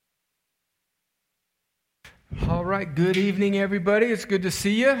All right, good evening, everybody. It's good to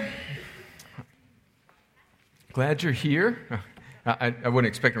see you. Glad you're here. I wasn't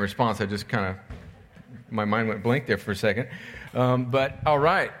expecting a response. I just my mind went blank there for a second. But all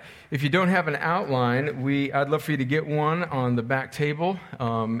right, if you don't have an outline, I'd love for you to get one on the back table.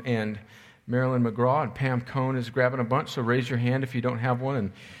 And Marilyn McGraw and Pam Cohn is grabbing a bunch, so raise your hand if you don't have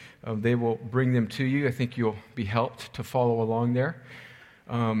one, and they will bring them to you. I think you'll be helped to follow along there.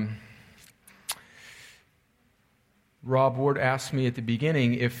 Rob Ward asked me at the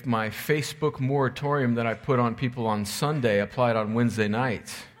beginning if my Facebook moratorium that I put on people on Sunday applied on Wednesday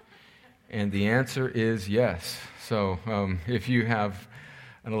nights. And the answer is yes. So if you have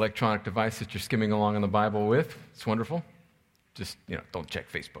an electronic device that you're skimming along in the Bible with, it's wonderful. Just, don't check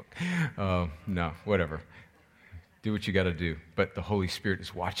Facebook. No, whatever. Do what you got to do. But the Holy Spirit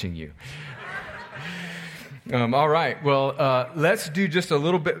is watching you. All right, well, let's do just a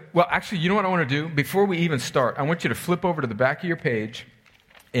little bit. Well, actually, you know what I want to do? Before we even start, I want you to flip over to the back of your page,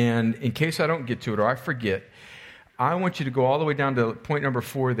 and in case I don't get to it or I forget, I want you to go all the way down to point number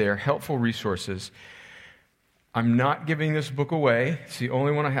 4 there, helpful resources. I'm not giving this book away. It's the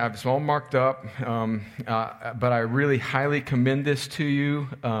only one I have. It's all marked up, but I really highly commend this to you,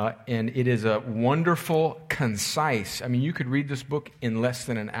 and it is a wonderful, concise. I mean, you could read this book in less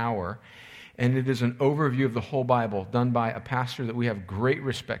than an hour. And it is an overview of the whole Bible done by a pastor that we have great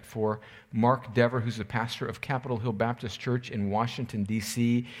respect for, Mark Dever, who's the pastor of Capitol Hill Baptist Church in Washington,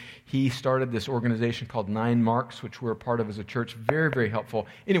 D.C. He started this organization called 9 Marks, which we're a part of as a church. Very, very helpful.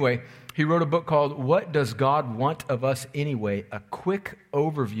 Anyway, he wrote a book called What Does God Want of Us Anyway? A quick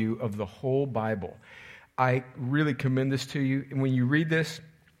overview of the whole Bible. I really commend this to you. And when you read this,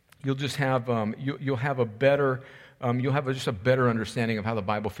 you'll just have you'll have a better just a better understanding of how the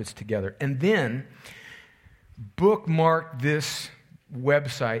Bible fits together. And then bookmark this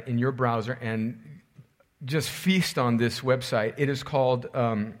website in your browser and just feast on this website. It is called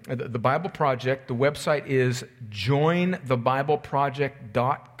the Bible Project. The website is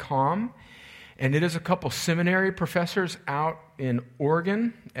jointhebibleproject.com. And it is a couple seminary professors out in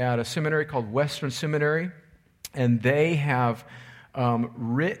Oregon at a seminary called Western Seminary. And they have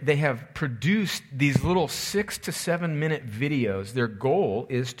produced these little 6 to 7 minute videos. Their goal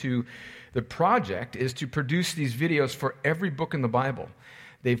the project is to produce these videos for every book in the Bible.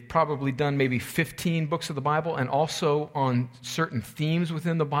 They've probably done maybe 15 books of the Bible, and also on certain themes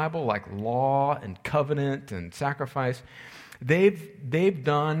within the Bible, like law and covenant and sacrifice. They've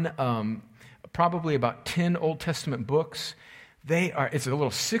done probably about 10 Old Testament books. It's a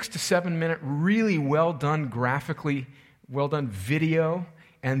little 6 to 7 minute, really well done graphically, well done video,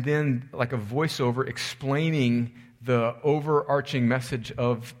 and then like a voiceover explaining the overarching message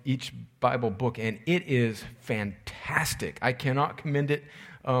of each Bible book, and it is fantastic. I cannot commend it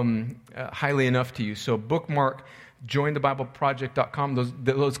highly enough to you. So bookmark jointhebibleproject.com.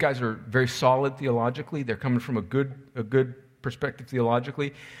 Those guys are very solid theologically. They're coming from a good perspective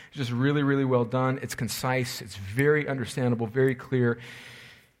theologically. It's just really, really well done. It's concise. It's very understandable, very clear.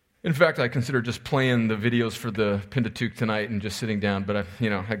 In fact, I consider just playing the videos for the Pentateuch tonight and just sitting down, but I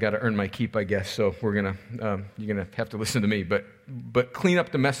got to earn my keep, I guess. So you're gonna have to listen to me, but clean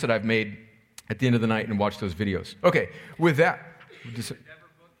up the mess that I've made at the end of the night and watch those videos. Okay, with that,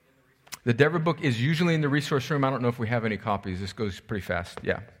 the Dever book is usually in the resource room. I don't know if we have any copies. This goes pretty fast.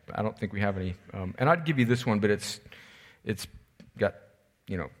 Yeah, I don't think we have any. And I'd give you this one, but it's got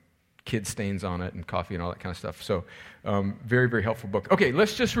kid stains on it and coffee and all that kind of stuff. So very, very helpful book. Okay,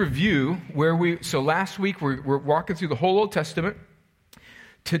 let's just review so last week we're walking through the whole Old Testament.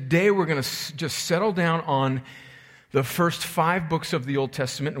 Today we're going to just settle down on the first 5 books of the Old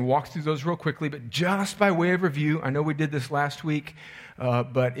Testament and walk through those real quickly, but just by way of review. I know we did this last week,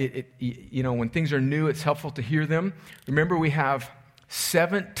 but when things are new, it's helpful to hear them. Remember, we have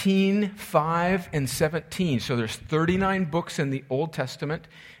 17, 5, and 17. So there's 39 books in the Old Testament,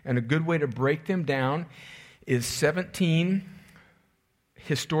 and a good way to break them down is 17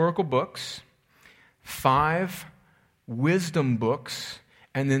 historical books, 5 wisdom books,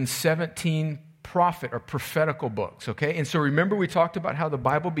 and then 17 prophet or prophetical books, okay? And so remember, we talked about how the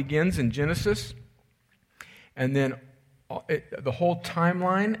Bible begins in Genesis, and then the whole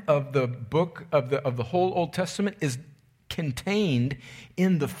timeline of the book of the whole Old Testament is contained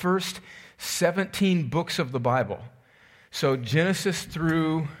in the first 17 books of the Bible. So Genesis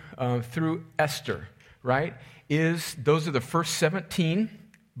through Esther, right? Those are the first 17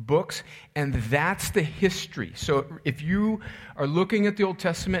 books, and that's the history. So if you are looking at the Old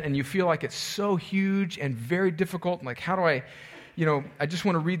Testament and you feel like it's so huge and very difficult, like how do I just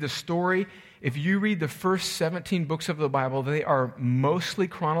want to read the story. If you read the first 17 books of the Bible, they are mostly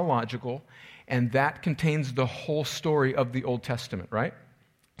chronological, and that contains the whole story of the Old Testament, right?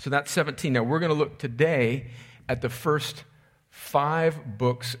 So that's 17. Now, we're going to look today at the first 5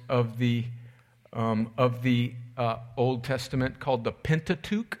 books of the Old Testament called the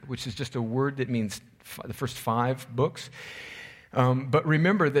Pentateuch, which is just a word that means the first 5 books. But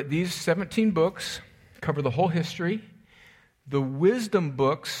remember that these 17 books cover the whole history. The wisdom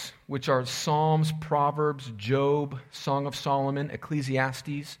books, which are Psalms, Proverbs, Job, Song of Solomon,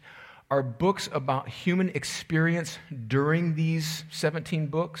 Ecclesiastes, are books about human experience during these 17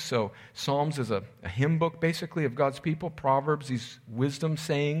 books. So Psalms is a hymn book, basically, of God's people. Proverbs, these wisdom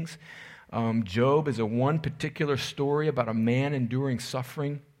sayings. Job is a one particular story about a man enduring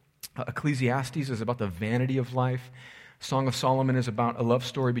suffering. Ecclesiastes is about the vanity of life. Song of Solomon is about a love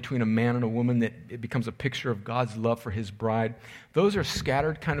story between a man and a woman that it becomes a picture of God's love for his bride. Those are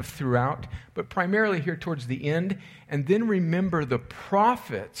scattered kind of throughout, but primarily here towards the end. And then remember the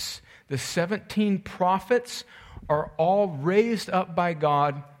prophets, the 17 prophets are all raised up by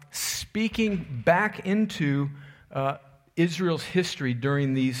God, speaking back into Israel's history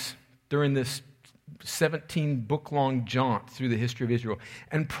during this 17 book-long jaunt through the history of Israel.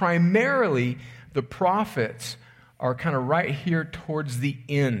 And primarily, the prophets are kind of right here towards the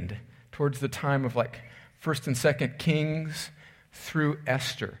end, towards the time of like 1st and 2nd Kings through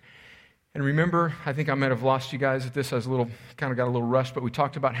Esther. And remember, I think I might have lost you guys at this. I was got a little rushed, but we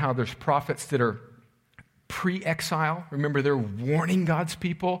talked about how there's prophets that are pre-exile. Remember, they're warning God's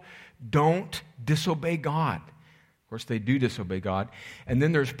people, don't disobey God. Of course, they do disobey God. And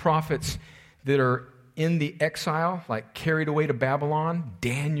then there's prophets that are in the exile, like carried away to Babylon.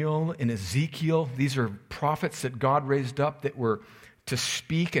 Daniel and Ezekiel, these are prophets that God raised up that were to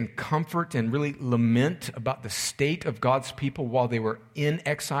speak and comfort and really lament about the state of God's people while they were in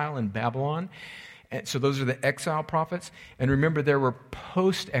exile in Babylon. And so those are the exile prophets. And remember, there were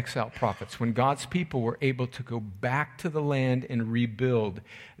post-exile prophets. When God's people were able to go back to the land and rebuild,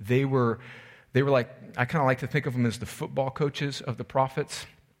 they were like, I kind of like to think of them as the football coaches of the prophets.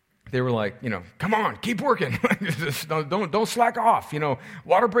 They were like, come on, keep working. don't slack off.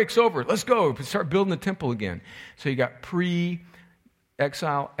 Water breaks over. Let's go. Start building the temple again. So you got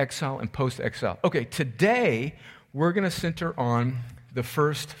pre-exile, exile, and post-exile. Okay, today we're going to center on the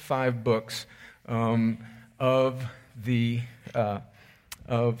first 5 books of the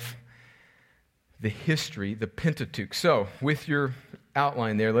history, the Pentateuch. So with your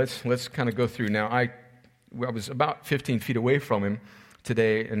outline there, let's kind of go through. Now, I was about 15 feet away from him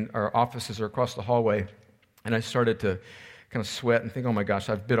today, and our offices are across the hallway, and I started to kind of sweat and think, oh my gosh,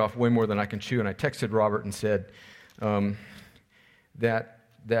 I've bit off way more than I can chew, and I texted Robert and said,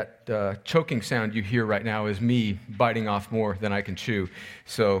 that choking sound you hear right now is me biting off more than I can chew,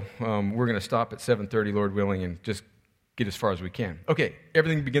 so we're going to stop at 7:30, Lord willing, and just get as far as we can. Okay,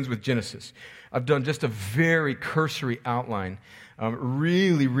 everything begins with Genesis. I've done just a very cursory outline,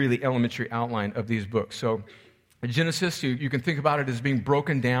 really, really elementary outline of these books. So Genesis, you can think about it as being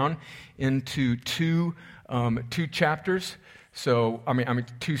broken down into two chapters. So, I mean,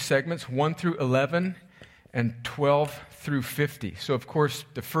 2 segments, 1 through 11 and 12 through 50. So, of course,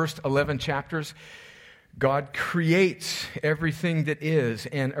 the first 11 chapters, God creates everything that is,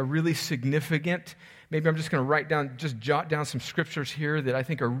 and a really significant, maybe I'm just going to jot down some scriptures here that I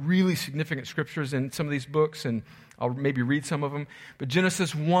think are really significant scriptures in some of these books, and I'll maybe read some of them. But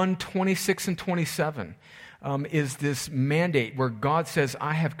Genesis 1, 26 and 27. Is this mandate where God says,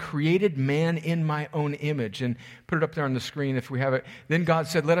 I have created man in my own image. And put it up there on the screen if we have it. Then God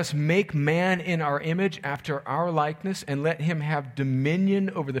said, let us make man in our image after our likeness, and let him have dominion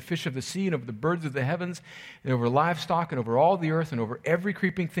over the fish of the sea and over the birds of the heavens and over livestock and over all the earth and over every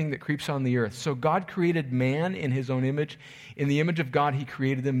creeping thing that creeps on the earth. So God created man in his own image. In the image of God, he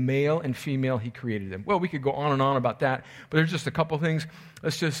created them. Male and female, he created them. Well, we could go on and on about that, but there's just a couple things.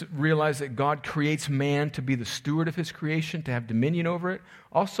 Let's just realize that God creates man to be the steward of his creation, to have dominion over it.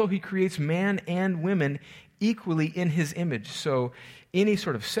 Also, he creates man and women equally in his image. So any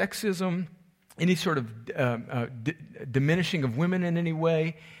sort of sexism, any sort of diminishing of women in any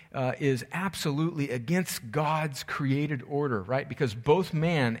way is absolutely against God's created order, right? Because both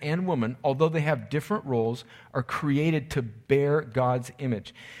man and woman, although they have different roles, are created to bear God's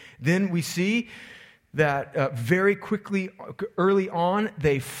image. Then we see that very quickly, early on,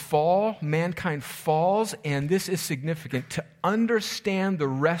 mankind falls, and this is significant. To understand the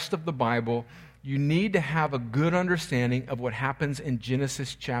rest of the Bible, you need to have a good understanding of what happens in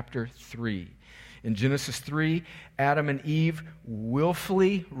Genesis chapter 3. In Genesis 3, Adam and Eve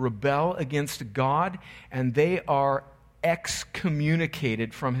willfully rebel against God, and they are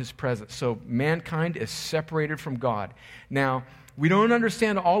excommunicated from his presence. So mankind is separated from God. Now, we don't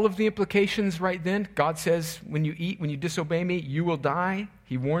understand all of the implications right then. God says, when you disobey me, you will die.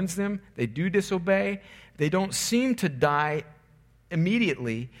 He warns them. They do disobey. They don't seem to die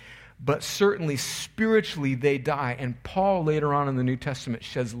immediately, but certainly spiritually they die. And Paul later on in the New Testament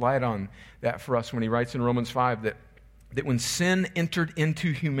sheds light on that for us when he writes in Romans 5 that when sin entered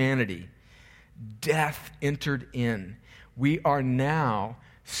into humanity, death entered in. We are now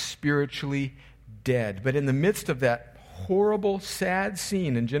spiritually dead. But in the midst of that horrible, sad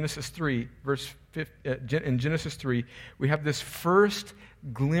scene in Genesis 3, in Genesis 3, we have this first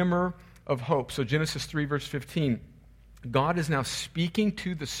glimmer of hope. So Genesis 3, verse 15, God is now speaking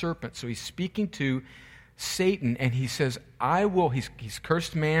to the serpent. So he's speaking to Satan, and he says, he's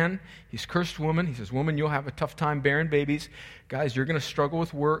cursed man, he's cursed woman. He says, woman, you'll have a tough time bearing babies. Guys, you're going to struggle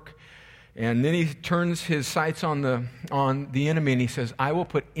with work. And then he turns his sights on the enemy, and he says, I will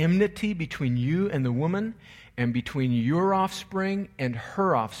put enmity between you and the woman, and between your offspring and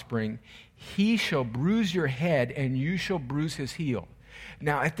her offspring. He shall bruise your head, and you shall bruise his heel.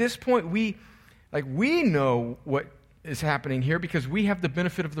 Now, at this point, we know what is happening here because we have the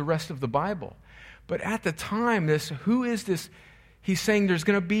benefit of the rest of the Bible. But at the time, who is this? He's saying there's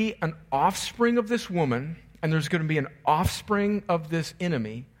going to be an offspring of this woman, and there's going to be an offspring of this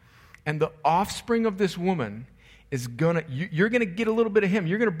enemy. And the offspring of this woman is you're going to get a little bit of him.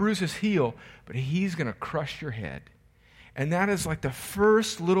 You're going to bruise his heel, but he's going to crush your head. And that is like the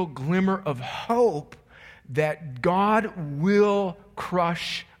first little glimmer of hope that God will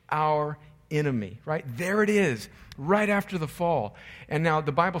crush our enemy, right? There it is, right after the fall. And now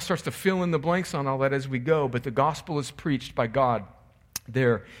the Bible starts to fill in the blanks on all that as we go, but the gospel is preached by God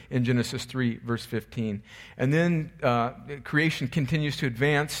there in Genesis 3, verse 15. And then creation continues to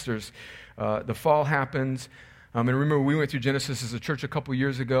advance. There's the fall happens. And remember, we went through Genesis as a church a couple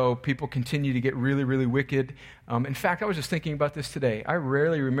years ago. People continue to get really, really wicked. In fact, I was just thinking about this today. I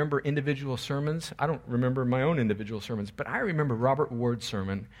rarely remember individual sermons. I don't remember my own individual sermons, but I remember Robert Ward's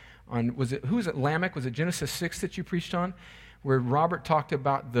sermon on, who was it, Lamech? Was it Genesis 6 that you preached on? Where Robert talked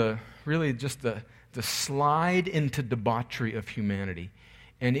about the slide into debauchery of humanity.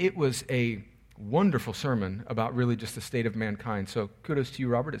 And it was a wonderful sermon about really just the state of mankind. So kudos to you,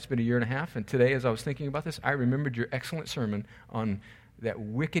 Robert. It's been a year and a half. And today, as I was thinking about this, I remembered your excellent sermon on that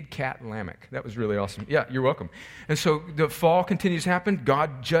wicked cat Lamech. That was really awesome. Yeah, you're welcome. And so the fall continues to happen.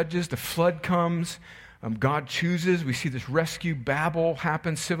 God judges. The flood comes. God chooses. We see this rescue. Babel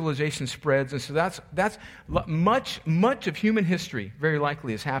happens. Civilization spreads. And so that's much of human history very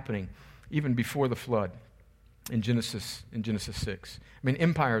likely is happening even before the flood in Genesis 6. I mean,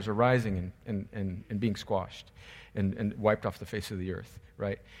 empires are rising and being squashed and wiped off the face of the earth,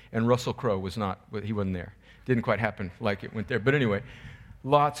 right? And Russell Crowe he wasn't there. Didn't quite happen like it went there. But anyway,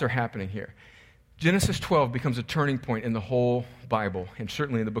 lots are happening here. Genesis 12 becomes a turning point in the whole Bible, and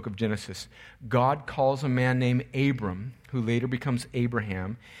certainly in the book of Genesis. God calls a man named Abram, who later becomes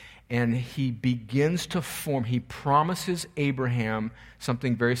Abraham, and he begins to he promises Abraham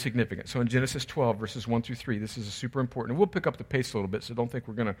something very significant. So in Genesis 12, verses 1 through 3, this is super important. And we'll pick up the pace a little bit, so don't think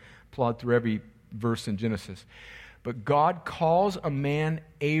we're going to plod through every verse in Genesis. But God calls a man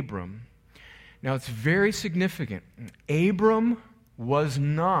Abram. Now it's very significant. Abram was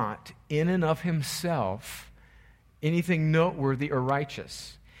not, in and of himself, anything noteworthy or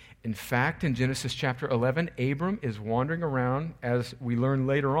righteous. In fact, in Genesis chapter 11, Abram is wandering around, as we learn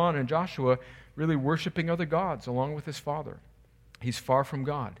later on in Joshua, really worshiping other gods along with his father. He's far from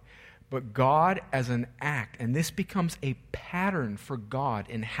God. But God as an act, and this becomes a pattern for God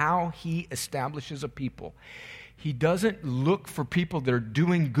in how he establishes a people. He doesn't look for people that are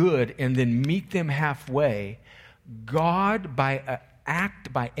doing good and then meet them halfway. God, by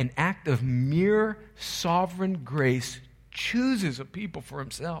an act of mere sovereign grace, chooses a people for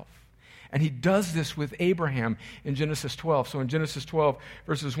himself. And he does this with Abraham in Genesis 12. So in Genesis 12,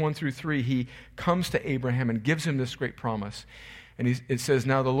 verses 1 through 3, he comes to Abraham and gives him this great promise. And it says,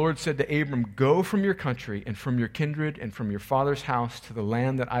 Now the Lord said to Abram, Go from your country and from your kindred and from your father's house to the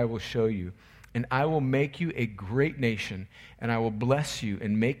land that I will show you. And I will make you a great nation, and I will bless you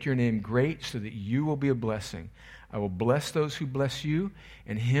and make your name great so that you will be a blessing. I will bless those who bless you,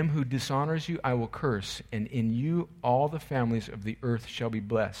 and him who dishonors you I will curse, and in you all the families of the earth shall be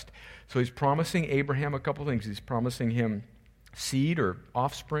blessed. So he's promising Abraham a couple things. He's promising him seed or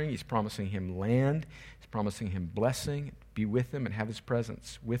offspring. He's promising him land. He's promising him blessing, be with him, and have his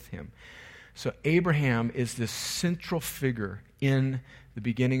presence with him. So Abraham is this central figure in the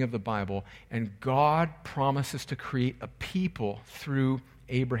beginning of the Bible, and God promises to create a people through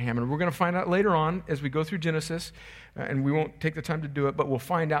Abraham. And we're going to find out later on as we go through Genesis, and we won't take the time to do it, but we'll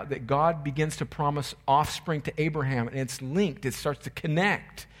find out that God begins to promise offspring to Abraham, and it's linked. It starts to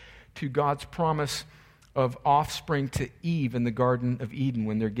connect to God's promise of offspring to Eve in the Garden of Eden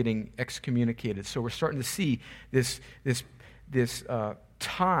when they're getting excommunicated. So we're starting to see this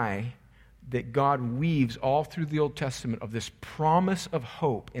tie that God weaves all through the Old Testament of this promise of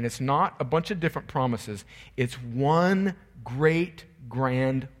hope. And it's not a bunch of different promises. It's one great,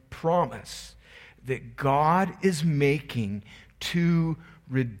 grand promise that God is making to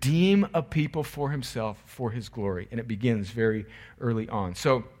redeem a people for himself, for his glory. And it begins very early on.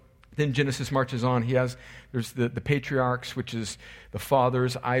 So then Genesis marches on. There's the patriarchs, which is the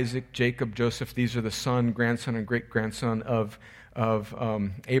fathers, Isaac, Jacob, Joseph. These are the son, grandson, and great-grandson of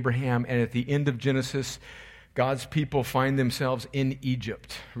Abraham. And at the end of Genesis, God's people find themselves in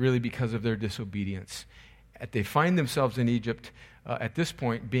Egypt, really because of their disobedience. They find themselves in Egypt at this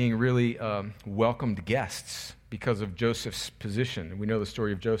point being really welcomed guests because of Joseph's position. We know the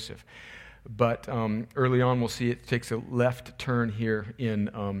story of Joseph. But early on, we'll see it takes a left turn here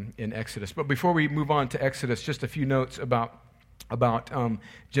in Exodus. But before we move on to Exodus, just a few notes about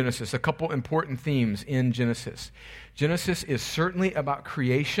Genesis. A couple important themes in Genesis. Genesis is certainly about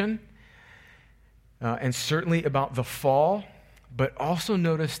creation and certainly about the fall. But also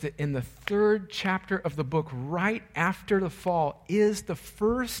notice that in the 3rd chapter of the book, right after the fall, is the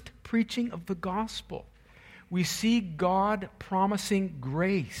first preaching of the gospel. We see God promising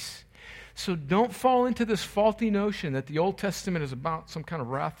grace. So don't fall into this faulty notion that the Old Testament is about some kind of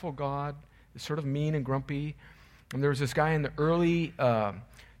wrathful God, that's sort of mean and grumpy. And there was this guy in the early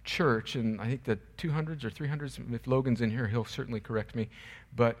church, and I think the 200s or 300s, if Logan's in here, he'll certainly correct me.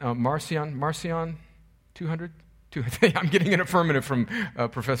 But Marcion, 200? I'm getting an affirmative from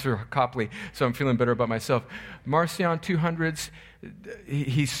Professor Copley, so I'm feeling better about myself. Marcion, 200s,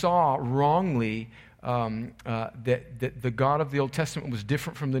 he saw wrongly that the God of the Old Testament was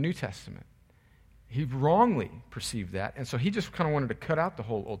different from the New Testament. He wrongly perceived that, and so he just kind of wanted to cut out the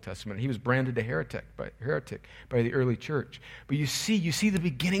whole Old Testament. He was branded a heretic by the early church. But you see the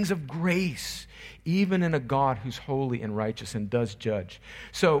beginnings of grace, even in a God who's holy and righteous and does judge.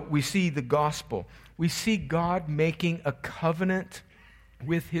 So we see the gospel. We see God making a covenant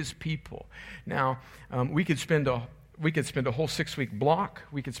with his people. Now, we could spend a whole 6-week block.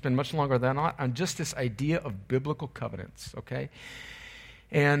 We could spend much longer than that on just this idea of biblical covenants, okay?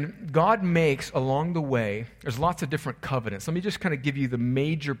 And God makes along the way, there's lots of different covenants. Let me just kind of give you the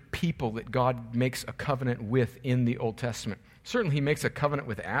major people that God makes a covenant with in the Old Testament. Certainly he makes a covenant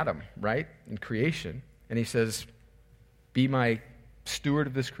with Adam, right, in creation. And he says, be my steward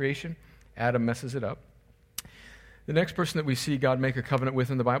of this creation. Adam messes it up. The next person that we see God make a covenant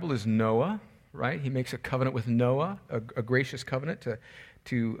with in the Bible is Noah, right? He makes a covenant with Noah, a gracious covenant and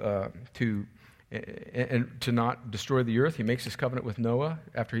to not destroy the earth. He makes this covenant with Noah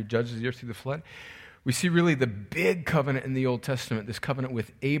after he judges the earth through the flood. We see really the big covenant in the Old Testament, this covenant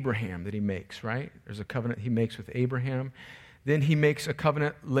with Abraham that he makes, right? There's a covenant he makes with Abraham. Then he makes a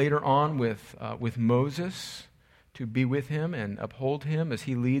covenant later on with Moses to be with him and uphold him as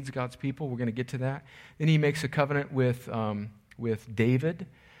he leads God's people. We're going to get to that. Then he makes a covenant with David,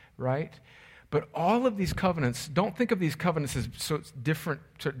 right? But all of these covenants, don't think of these covenants as so it's different.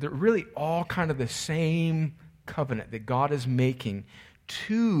 They're really all kind of the same covenant that God is making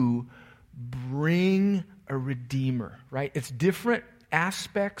to bring a redeemer, right? It's different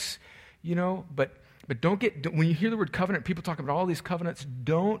aspects, but when you hear the word covenant, people talk about all these covenants,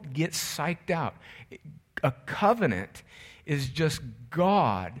 don't get psyched out. A covenant is just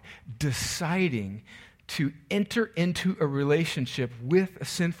God deciding to enter into a relationship with a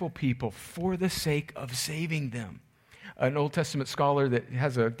sinful people for the sake of saving them. An Old Testament scholar that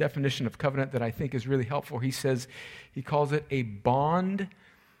has a definition of covenant that I think is really helpful, he calls it a bond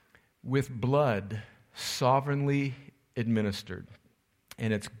with blood sovereignly administered.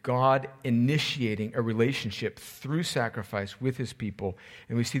 And it's God initiating a relationship through sacrifice with his people.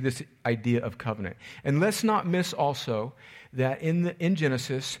 And we see this idea of covenant. And let's not miss also that in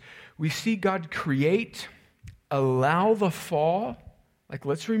Genesis, we see God create, allow the fall. Like,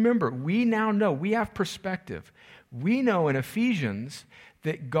 let's remember, we now know, we have perspective. We know in Ephesians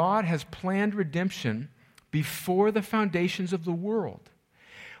that God has planned redemption before the foundations of the world.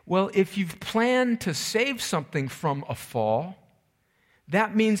 Well, if you've planned to save something from a fall,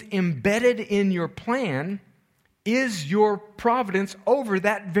 that means embedded in your plan is your providence over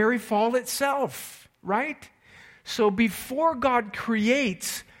that very fall itself, right? So before God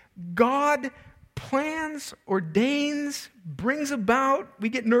creates, God plans, ordains, brings about. We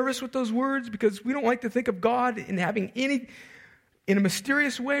get nervous with those words because we don't like to think of God in having any in a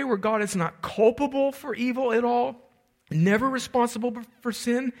mysterious way where God is not culpable for evil at all, never responsible for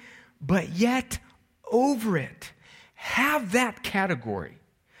sin, but yet over it. Have that category.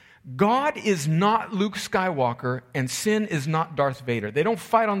 God is not Luke Skywalker and sin is not Darth Vader. They don't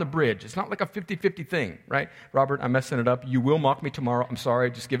fight on the bridge. It's not like a 50-50 thing, right? Robert, I'm messing it up. You will mock me tomorrow. I'm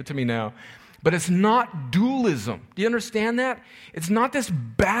sorry. Just give it to me now. But it's not dualism. Do you understand that? It's not this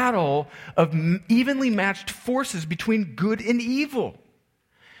battle of evenly matched forces between good and evil.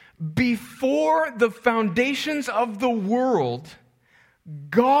 Before the foundations of the world,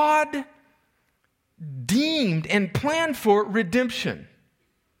 God deemed and planned for redemption.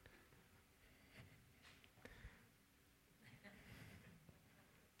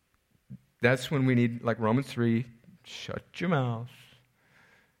 That's when we need, like Romans 3, shut your mouth.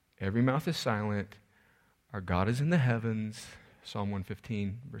 Every mouth is silent. Our God is in the heavens, Psalm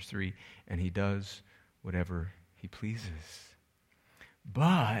 115, verse 3, and he does whatever he pleases.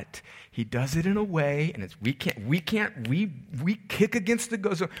 But he does it in a way, and we kick against the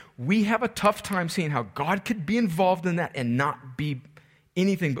goat. So we have a tough time seeing how God could be involved in that and not be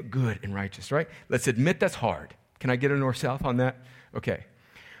anything but good and righteous, right? Let's admit that's hard. Can I get a north-south on that? Okay,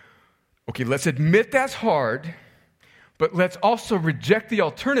 let's admit that's hard, but let's also reject the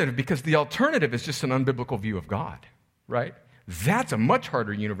alternative, because the alternative is just an unbiblical view of God, right? That's a much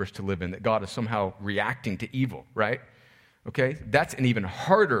harder universe to live in, that God is somehow reacting to evil, right? Okay? That's an even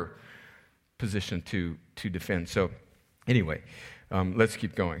harder position to defend. So anyway, let's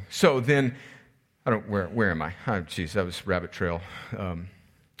keep going. So then, where am I? Oh, geez, that was rabbit trail.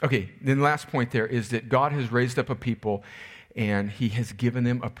 Okay, then the last point there is that God has raised up a people and he has given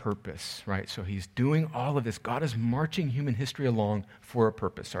them a purpose, right? So he's doing all of this. God is marching human history along for a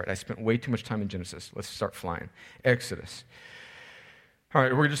purpose. All right, I spent way too much time in Genesis. Let's start flying. Exodus. All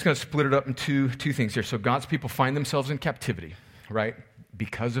right, we're just going to split it up into two things here. So God's people find themselves in captivity, right,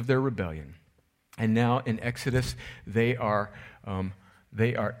 because of their rebellion. And now in Exodus, they are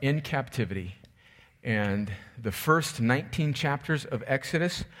in captivity. And the first 19 chapters of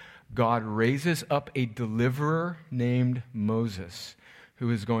Exodus, God raises up a deliverer named Moses,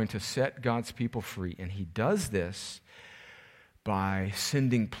 who is going to set God's people free. And he does this by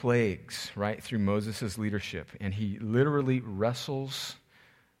sending plagues, right, through Moses' leadership. And he literally wrestles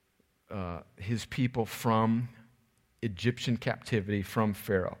his people from Egyptian captivity, from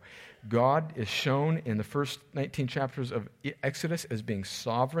Pharaoh. God is shown in the first 19 chapters of Exodus as being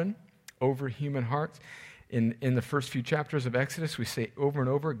sovereign over human hearts. In the first few chapters of Exodus, we say over and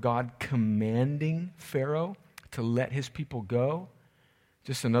over, God commanding Pharaoh to let his people go.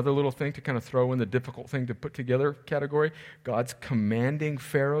 Just another little thing to kind of throw in the difficult thing to put together category. God's commanding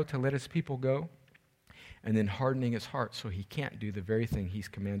Pharaoh to let his people go, and then hardening his heart so he can't do the very thing he's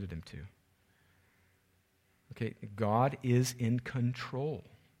commanded him to. Okay, God is in control.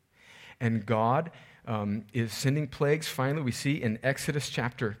 And God is sending plagues. Finally, we see in Exodus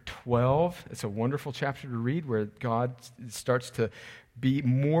chapter 12, it's a wonderful chapter to read, where God starts to be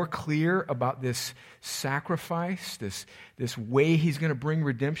more clear about this sacrifice, this way he's going to bring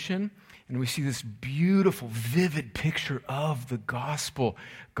redemption. And we see this beautiful, vivid picture of the gospel.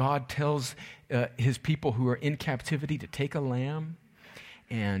 God tells his people who are in captivity to take a lamb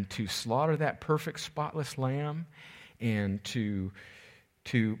and to slaughter that perfect, spotless lamb, and to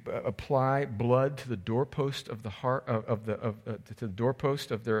apply blood to the doorpost of the heart to the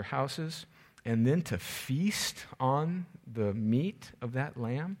doorpost of their houses, and then to feast on the meat of that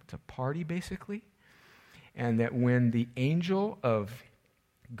lamb, to party basically, and that when the angel of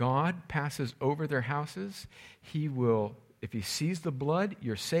God passes over their houses, he will, if he sees the blood,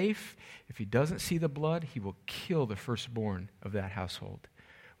 you're safe. If he doesn't see the blood, he will kill the firstborn of that household.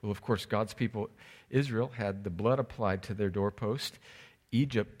 Well, of course, God's people, Israel, had the blood applied to their doorpost.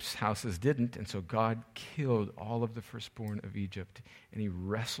 Egypt's houses didn't, and so God killed all of the firstborn of Egypt, and he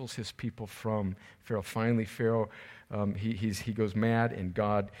wrestles his people from Pharaoh. Finally, Pharaoh, he goes mad, and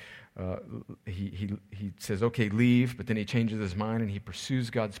God, he says, okay, leave, but then he changes his mind, and he pursues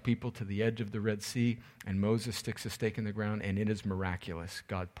God's people to the edge of the Red Sea, and Moses sticks a stake in the ground, and it is miraculous.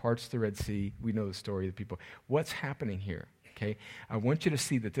 God parts the Red Sea. We know the story of the people. What's happening here? Okay, I want you to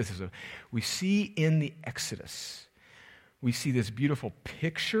see that we see in the Exodus, we see this beautiful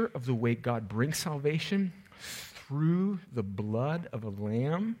picture of the way God brings salvation through the blood of a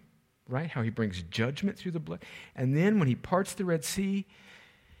lamb, right? How he brings judgment through the blood. And then when he parts the Red Sea,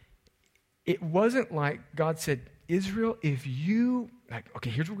 it wasn't like God said, Israel, if you,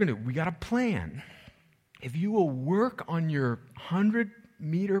 okay, here's what we're going to do. We got a plan. If you will work on your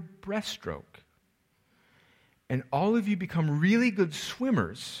 100-meter breaststroke, and all of you become really good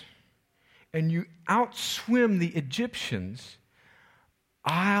swimmers, and you outswim the Egyptians,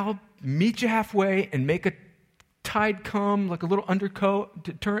 I'll meet you halfway and make a tide come like a little undercoat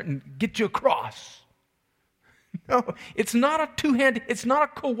to turn and get you across. No, it's not a two-handed, it's not a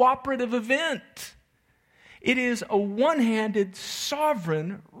cooperative event. It is a one-handed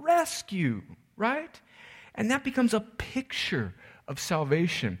sovereign rescue, right? And that becomes a picture of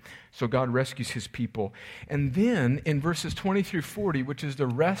salvation. So God rescues his people. And then in verses 20 through 40, which is the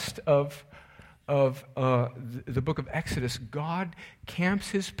rest of the book of Exodus, God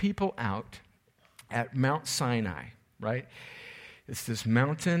camps his people out at Mount Sinai, right? It's this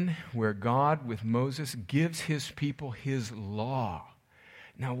mountain where God, with Moses, gives his people his law.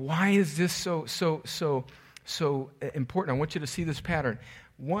 Now, why is this so important? I want you to see this pattern.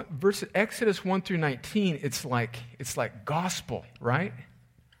 Exodus 1 through 19, it's like gospel, right?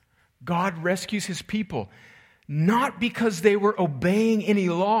 God rescues his people, not because they were obeying any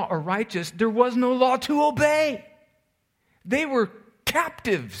law or righteous. There was no law to obey. They were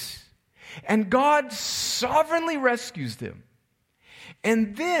captives, and God sovereignly rescues them.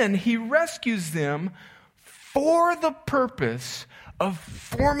 And then he rescues them for the purpose of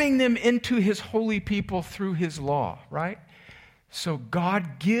forming them into his holy people through his law, right? So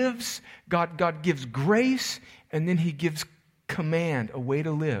God gives grace, and then he gives command, a way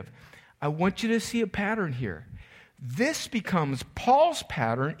to live. I want you to see a pattern here. This becomes Paul's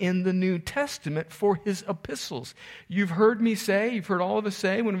pattern in the New Testament for his epistles. You've heard all of us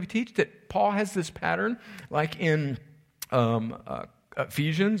say when we teach that Paul has this pattern, like in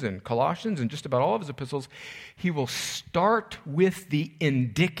Ephesians and Colossians and just about all of his epistles. He will start with the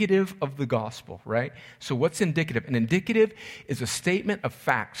indicative of the gospel, right? So what's indicative? An indicative is a statement of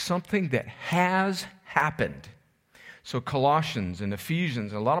fact, something that has happened. So Colossians and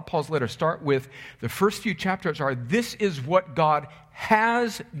Ephesians and a lot of Paul's letters start with the first few chapters are, this is what God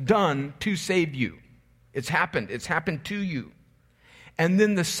has done to save you. It's happened to you. And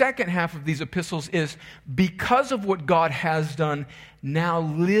then the second half of these epistles is, because of what God has done, now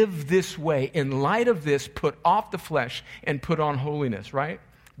live this way. In light of this, put off the flesh and put on holiness, right?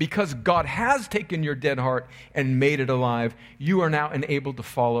 Because God has taken your dead heart and made it alive, you are now enabled to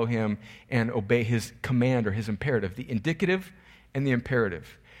follow him and obey his command or his imperative, the indicative and the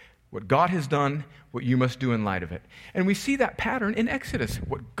imperative. What God has done, what you must do in light of it. And we see that pattern in Exodus,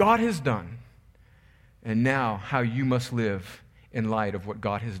 what God has done, and now how you must live in light of what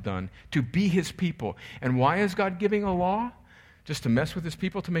God has done to be his people. And why is God giving a law? Just to mess with his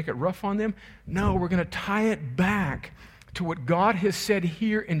people, to make it rough on them? No, we're going to tie it back to what God has said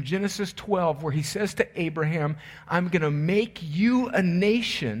here in Genesis 12, where he says to Abraham, I'm going to make you a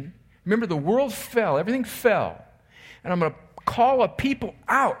nation. Remember, the world fell, everything fell. And I'm going to call a people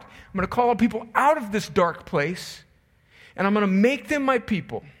out. I'm going to call a people out of this dark place, and I'm going to make them my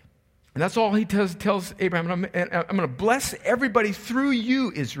people. And that's all he tells Abraham. I'm going to bless everybody through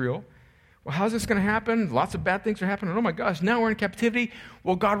you, Israel. Well, how's this going to happen? Lots of bad things are happening. Oh my gosh, now we're in captivity.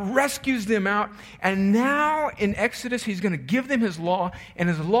 Well, God rescues them out. And now in Exodus, he's going to give them his law. And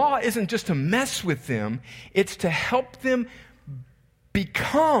his law isn't just to mess with them. It's to help them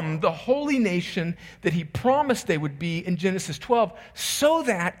become the holy nation that he promised they would be in Genesis 12, so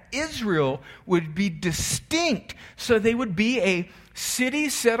that Israel would be distinct, so they would be a city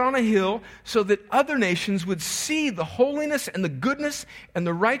set on a hill, so that other nations would see the holiness and the goodness and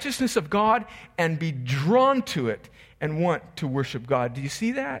the righteousness of God and be drawn to it and want to worship God. Do you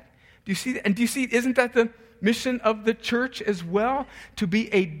see that? Do you see that? And do you see, isn't that the mission of the church as well? To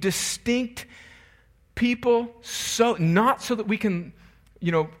be a distinct people, so not so that we can,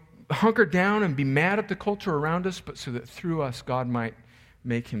 hunker down and be mad at the culture around us, but so that through us God might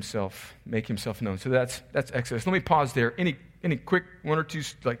make himself known. So that's Exodus. Let me pause there. Any quick one or two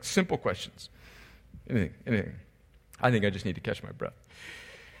simple questions? Anything? I think I just need to catch my breath.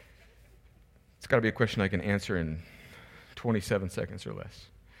 It's got to be a question I can answer in 27 seconds or less.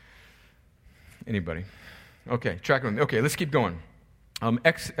 Anybody? Okay, track with me. Okay, let's keep going.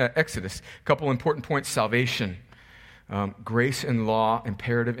 Exodus, a couple important points. Salvation, grace and law,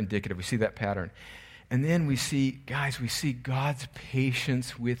 imperative, indicative. We see that pattern. And then we see God's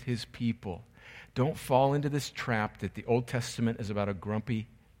patience with his people. Don't fall into this trap that the Old Testament is about a grumpy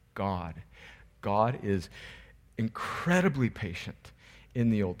God. God is incredibly patient in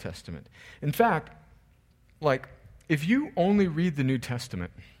the Old Testament. In fact, if you only read the New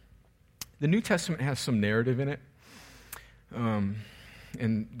Testament has some narrative in it, and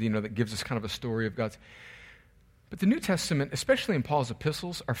that gives us kind of a story of God's. But the New Testament, especially in Paul's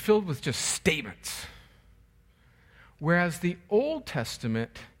epistles, are filled with just statements, whereas the Old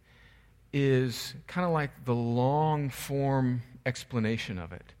Testament is kind of like the long form explanation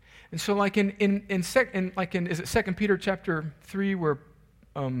of it. And so, is it 2 Peter chapter 3 where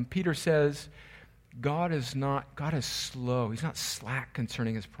Peter says, God is slow. He's not slack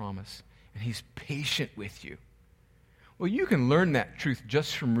concerning his promise, and he's patient with you. Well, you can learn that truth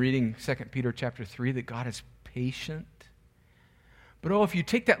just from reading 2 Peter chapter 3, that God is patient. But if you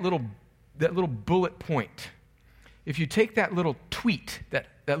take that little bullet point, if you take that little tweet, that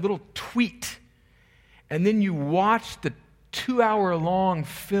little tweet, and then you watch the 2-hour-long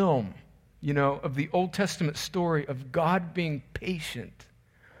film, of the Old Testament story of God being patient,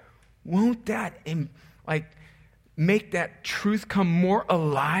 won't that make that truth come more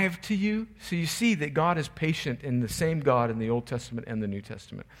alive to you? So you see that God is patient in the same God in the Old Testament and the New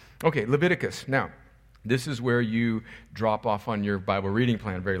Testament. Okay, Leviticus. Now, this is where you drop off on your Bible reading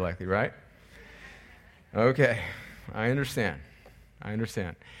plan, very likely, right? Okay, I understand.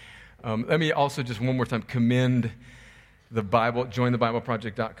 Let me also just one more time commend the Bible,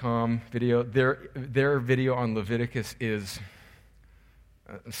 jointhebibleproject.com video. Their video on Leviticus is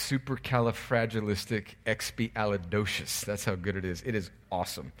supercalifragilisticexpialidocious. That's how good it is. It is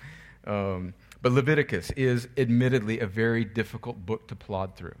awesome. But Leviticus is admittedly a very difficult book to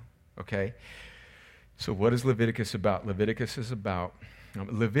plod through, okay? So what is Leviticus about? Leviticus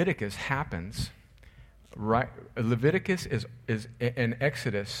happens, right? Leviticus is and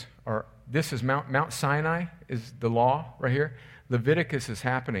Exodus are, this is Mount Sinai is the law right here. Leviticus is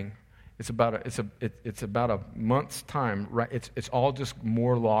happening. It's about a month's time, right? It's all just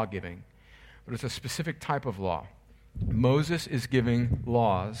more law giving, but it's a specific type of law. Moses is giving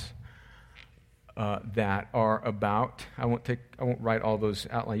laws that are about. I won't write all those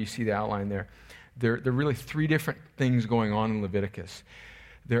outline. You see the outline there. There are really 3 different things going on in Leviticus.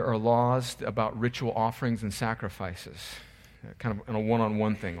 There are laws about ritual offerings and sacrifices, kind of in a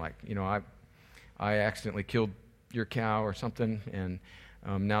one-on-one thing, like I accidentally killed your cow or something, and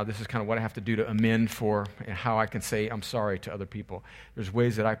now this is kind of what I have to do to amend for, and how I can say I'm sorry to other people. There's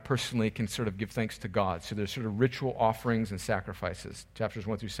ways that I personally can sort of give thanks to God. So there's sort of ritual offerings and sacrifices, chapters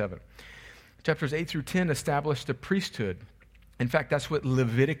 1 through 7. Chapters 8 through 10 establish the priesthood. In fact, that's what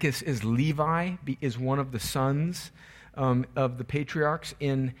Leviticus is. Levi is one of the sons of the patriarchs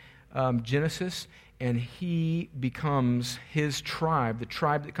in Genesis, and he becomes his tribe. The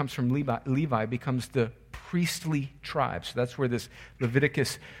tribe that comes from Levi becomes the priestly tribe. So that's where this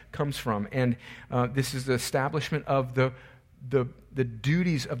Leviticus comes from. And this is the establishment of the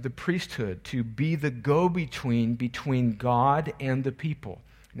duties of the priesthood, to be the go-between between God and the people.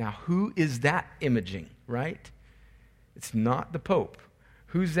 Now, who is that imaging, right? It's not the Pope.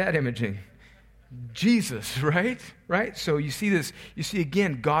 Who's that imaging? Jesus, right? Right? So you see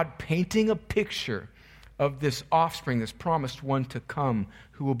again God painting a picture of this offspring, this promised one to come,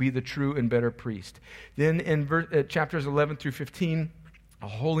 who will be the true and better priest. Then in chapters 11 through 15, a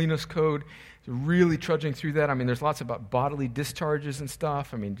holiness code. Really trudging through that. I mean, there's lots about bodily discharges and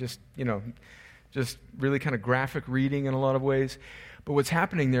stuff. I mean, just really kind of graphic reading in a lot of ways. But what's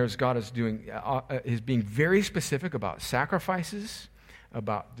happening there is God is being very specific about sacrifices,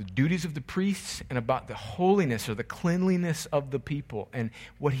 about the duties of the priests, and about the holiness or the cleanliness of the people. And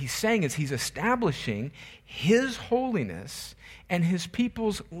what he's saying is he's establishing his holiness and his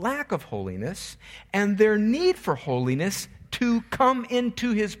people's lack of holiness and their need for holiness to come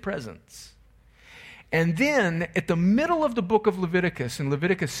into his presence. And then at the middle of the book of Leviticus, in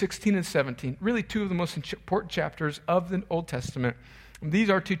Leviticus 16 and 17, really 2 of the most important chapters of the Old Testament. These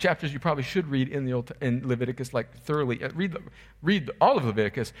are 2 chapters you probably should read in Leviticus, like thoroughly. Read all of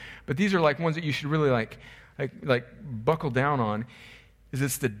Leviticus, but these are like ones that you should really like buckle down on.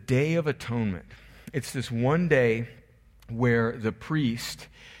 It's the Day of Atonement. It's this one day where the priest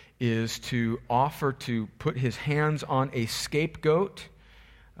is to offer to put his hands on a scapegoat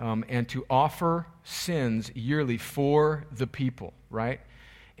and to offer sins yearly for the people, right?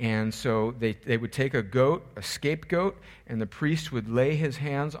 And so they would take a scapegoat, and the priest would lay his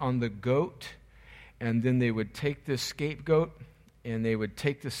hands on the goat, and then they would take this scapegoat, and they would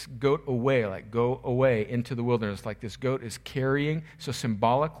take this goat away, like go away into the wilderness, like this goat is carrying. So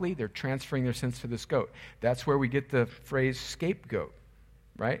symbolically, they're transferring their sins to this goat. That's where we get the phrase scapegoat,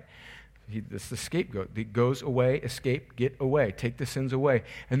 right? This is the scapegoat. It goes away, escape, get away, take the sins away.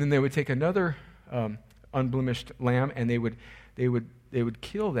 And then they would take another unblemished lamb, and they would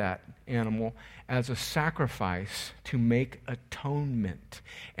kill that animal as a sacrifice to make atonement.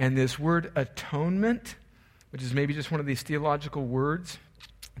 And this word atonement, which is maybe just one of these theological words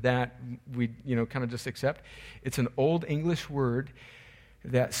that we kind of just accept, it's an old English word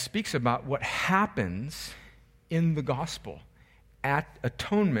that speaks about what happens in the gospel. At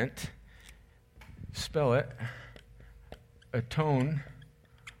atonement, spell it, atonement.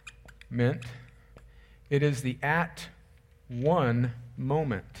 It is the at one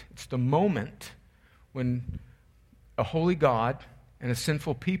moment. It's the moment when a holy God and a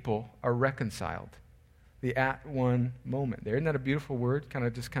sinful people are reconciled. The at one moment. Isn't that a beautiful word? Kind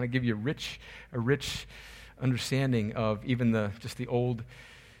of give you a rich understanding of even the old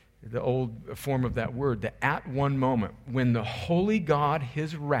form of that word. The at one moment, when the holy God,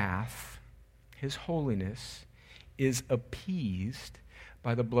 his wrath, his holiness, is appeased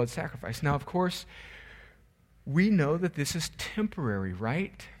by the blood sacrifice. Now, of course, we know that this is temporary,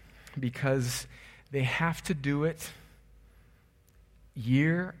 right? Because they have to do it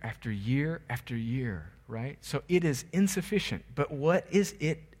year after year after year, right? So it is insufficient. But what is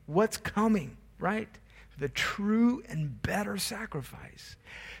it? What's coming, right? The true and better sacrifice.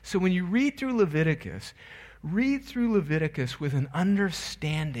 So when you read through Leviticus with an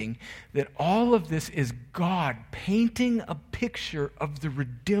understanding that all of this is God painting a picture of the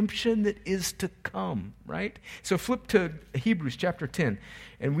redemption that is to come, right? So flip to Hebrews chapter 10,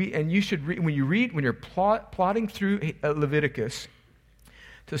 and you should read, when you're plotting through Leviticus,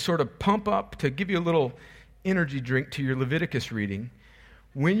 to sort of pump up, to give you a little energy drink to your Leviticus reading.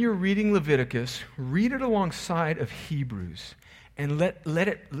 When you're reading Leviticus, read it alongside of Hebrews and let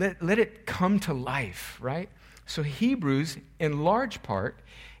it come to life, right? So Hebrews, in large part,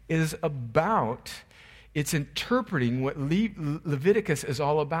 is about, it's interpreting what Leviticus is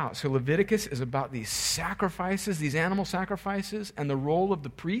all about. So Leviticus is about these sacrifices, these animal sacrifices, and the role of the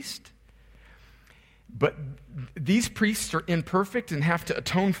priest. But these priests are imperfect and have to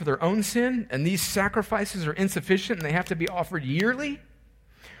atone for their own sin, and these sacrifices are insufficient and they have to be offered yearly.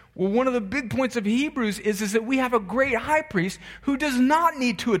 Well, one of the big points of Hebrews is that we have a great high priest who does not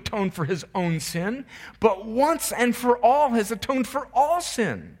need to atone for his own sin, but once and for all has atoned for all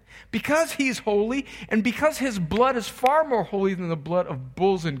sin. Because he's holy and because his blood is far more holy than the blood of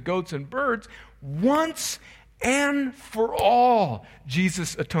bulls and goats and birds, once and for all,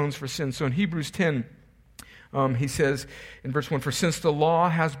 Jesus atones for sin. So in Hebrews 10, he says in verse 1, "For since the law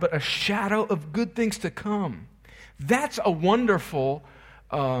has but a shadow of good things to come." That's a wonderful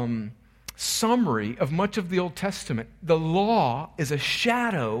summary of much of the Old Testament. The law is a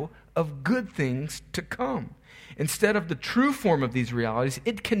shadow of good things to come. Instead of the true form of these realities,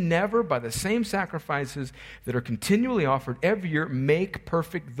 it can never, by the same sacrifices that are continually offered every year, make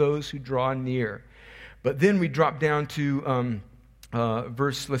perfect those who draw near. But then we drop down to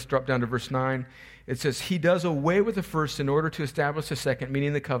let's drop down to verse 9. It says, "He does away with the first in order to establish the second,"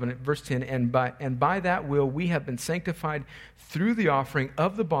 meaning the covenant. Verse 10, and by that will we have been sanctified through the offering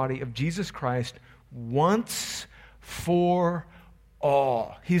of the body of Jesus Christ once for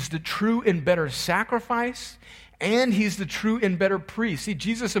all. He's the true and better sacrifice, and he's the true and better priest. See,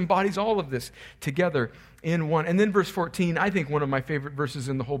 Jesus embodies all of this together in one. And then verse 14, I think one of my favorite verses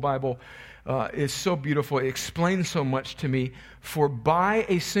in the whole Bible, is so beautiful. It explains so much to me. "For by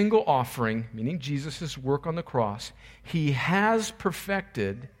a single offering," meaning Jesus' work on the cross, "he has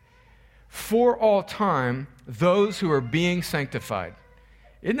perfected for all time those who are being sanctified."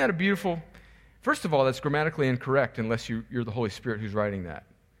 Isn't that a beautiful? First of all, that's grammatically incorrect unless you're the Holy Spirit who's writing that.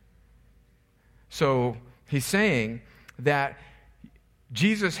 So he's saying that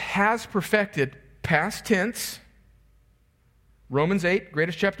Jesus has perfected, past tense. Romans 8,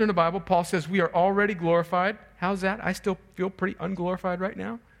 greatest chapter in the Bible, Paul says we are already glorified. How's that? I still feel pretty unglorified right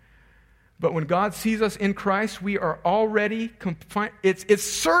now. But when God sees us in Christ, we are already confined. It's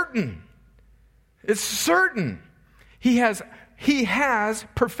certain. It's certain. He has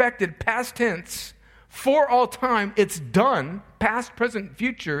perfected, past tense, for all time. It's done, past, present,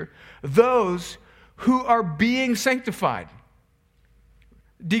 future, those who are being sanctified.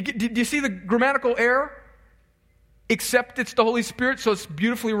 Do you see the grammatical error? Except it's the Holy Spirit, so it's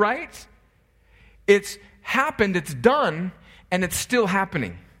beautifully right. It's happened, it's done, and it's still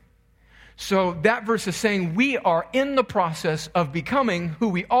happening. So that verse is saying we are in the process of becoming who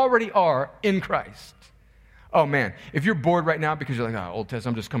we already are in Christ. Oh man, if you're bored right now because you're like, Old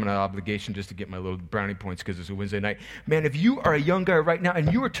Testament, I'm just coming out of obligation just to get my little brownie points because it's a Wednesday night. Man, if you are a young guy right now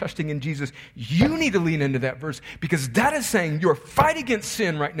and you are trusting in Jesus, you need to lean into that verse because that is saying your fight against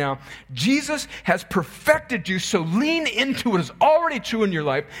sin right now. Jesus has perfected you, so lean into what is already true in your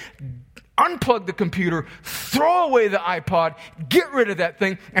life. Unplug the computer, throw away the iPod, get rid of that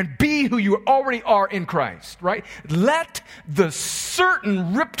thing, and be who you already are in Christ, right? Let the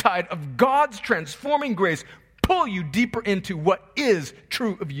certain riptide of God's transforming grace pull you deeper into what is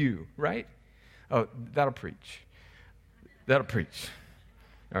true of you, right? Oh, that'll preach. That'll preach.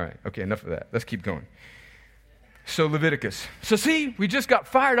 All right, okay, enough of that. Let's keep going. So Leviticus. So see, we just got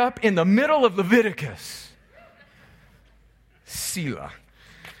fired up in the middle of Leviticus. Selah.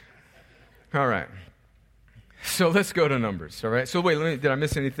 All right. so let's go to Numbers, all right? So wait, did I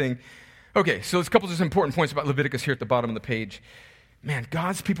miss anything? Okay, so there's a couple of just important points about Leviticus here at the bottom of the page. Man,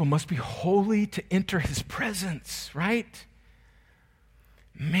 God's people must be holy to enter his presence, right?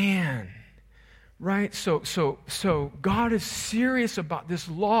 Man, right? So God is serious about this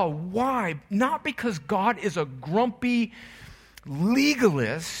law. Why? Not because God is a grumpy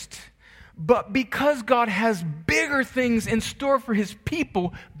legalist, but because God has bigger things in store for his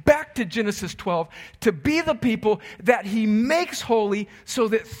people, back to Genesis 12, to be the people that he makes holy so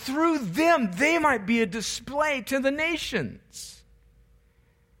that through them they might be a display to the nations.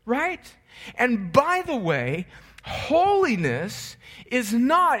 Right? And by the way, holiness is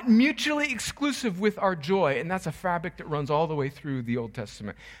not mutually exclusive with our joy, and that's a fabric that runs all the way through the Old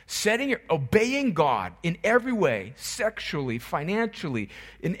Testament. Obeying God in every way, sexually, financially,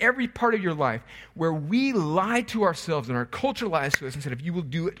 in every part of your life, where we lie to ourselves and our culture lies to us and said, if you will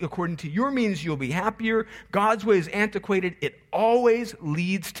do it according to your means, you'll be happier. God's way is antiquated. It always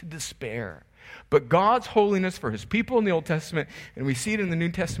leads to despair. But God's holiness for his people in the Old Testament, and we see it in the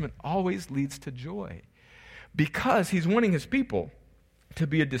New Testament, always leads to joy. Because he's wanting his people to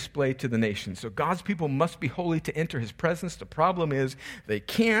be a display to the nations. So God's people must be holy to enter his presence. The problem is they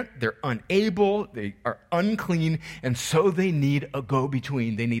can't, they're unable, they are unclean, and so they need a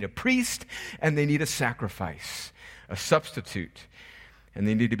go-between. They need a priest, and they need a sacrifice, a substitute. And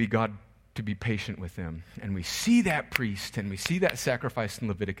they need to be God to be patient with them. And we see that priest and we see that sacrifice in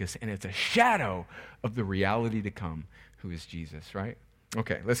Leviticus, and it's a shadow of the reality to come, who is Jesus, right?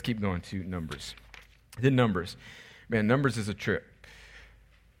 Okay, let's keep going to Numbers. Then Numbers. Man, Numbers is a trip.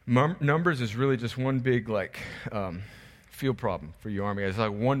 Numbers is really just one big, field problem for you Army guys. It's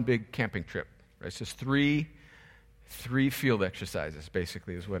like one big camping trip. Right? It's just three field exercises,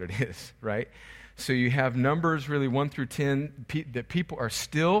 basically, is what it is, right? So you have Numbers really 1 through 10, that people are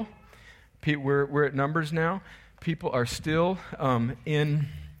still... We're at Numbers now. People are still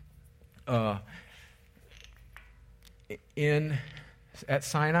at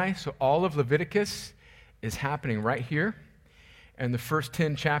Sinai. So all of Leviticus is happening right here. And the first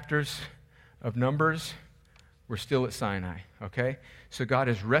 10 chapters of Numbers, we're still at Sinai, okay? So God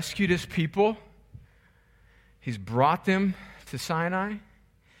has rescued his people. He's brought them to Sinai.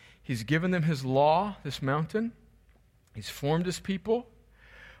 He's given them his law, this mountain. He's formed his people.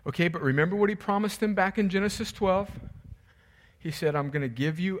 Okay, but remember what he promised them back in Genesis 12? He said, I'm going to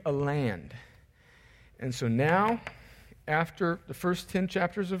give you a land. And so now, after the first 10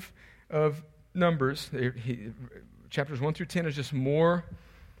 chapters of Numbers, chapters 1 through 10 is just more,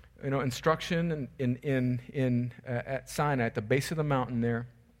 instruction at Sinai, at the base of the mountain there.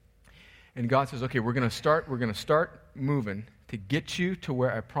 And God says, okay, we're going to start moving to get you to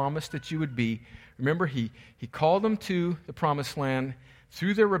where I promised that you would be. Remember, he called them to the promised land.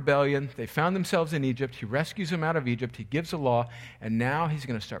 Through their rebellion, they found themselves in Egypt. He rescues them out of Egypt. He gives a law. And now he's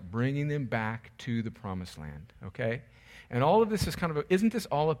going to start bringing them back to the promised land, okay? And all of this is isn't this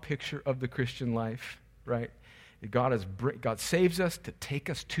all a picture of the Christian life, right? God saves us to take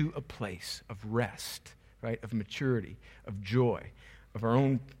us to a place of rest, right? Of maturity, of joy, of our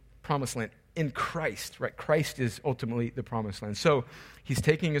own promised land in Christ, right? Christ is ultimately the promised land. So he's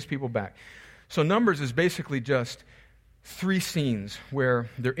taking his people back. So Numbers is basically just 3 scenes where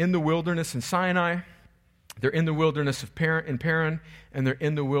they're in the wilderness in Sinai, they're in the wilderness in Paran, and they're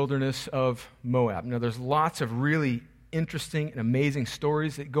in the wilderness of Moab. Now, there's lots of really interesting and amazing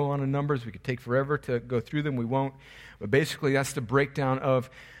stories that go on in Numbers. We could take forever to go through them. We won't. But basically, that's the breakdown of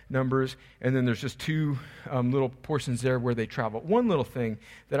Numbers. And then there's just 2 little portions there where they travel. One little thing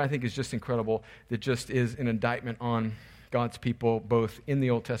that I think is just incredible, that just is an indictment on God's people, both in the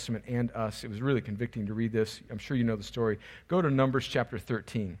Old Testament and us. It was really convicting to read this. I'm sure you know the story. Go to Numbers chapter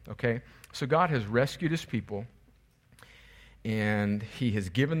 13, okay? So God has rescued his people, and he has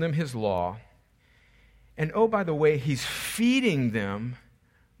given them his law. And oh, by the way, he's feeding them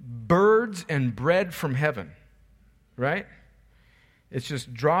birds and bread from heaven, right? It's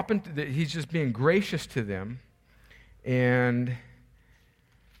just dropping, he's just being gracious to them. And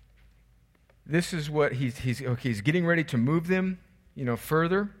this is what he's getting ready to move them,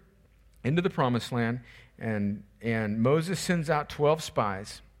 further into the promised land. And Moses sends out 12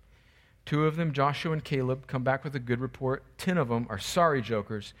 spies. 2 of them, Joshua and Caleb, come back with a good report. 10 of them are sorry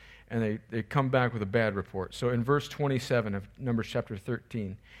jokers, and they come back with a bad report. So in verse 27 of Numbers chapter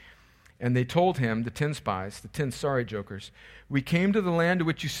 13, and they told him, the 10 spies, the 10 sorry jokers, we came to the land to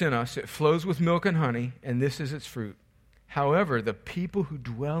which you sent us. It flows with milk and honey, and this is its fruit. However, the people who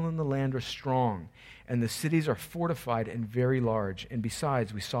dwell in the land are strong, and the cities are fortified and very large. And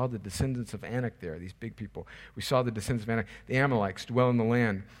besides, we saw the descendants of Anak there, these big people. We saw the descendants of Anak. The Amalekites dwell in the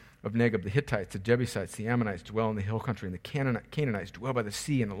land. of Negeb, the Hittites, the Jebusites, the Ammonites dwell in the hill country, and the Canaanites dwell by the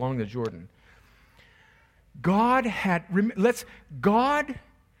sea and along the Jordan. God had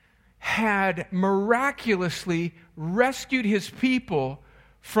miraculously rescued his people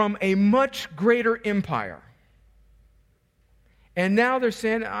from a much greater empire. And now they're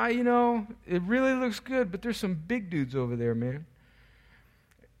saying, it really looks good, but there's some big dudes over there, man.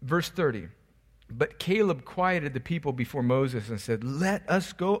 Verse 30. But Caleb quieted the people before Moses and said, "Let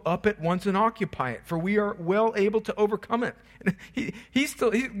us go up at once and occupy it, for we are well able to overcome it."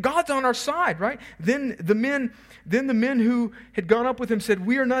 God's on our side, right? Then the men who had gone up with him said,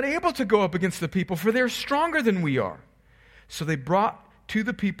 "We are not able to go up against the people, for they're stronger than we are." So they brought to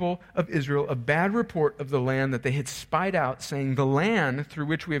the people of Israel a bad report of the land that they had spied out, saying, "The land through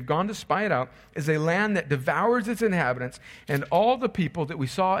which we have gone to spy it out is a land that devours its inhabitants, and all the people that we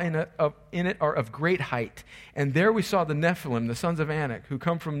saw in it are of great height. And there we saw the Nephilim, the sons of Anak, who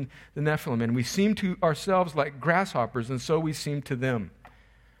come from the Nephilim, and we seem to ourselves like grasshoppers, and so we seem to them."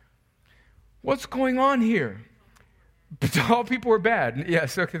 What's going on here? All people are bad.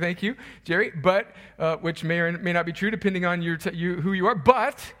 Yes, okay, thank you, Jerry. But, which may or may not be true depending on who you are.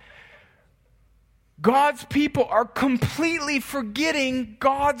 But God's people are completely forgetting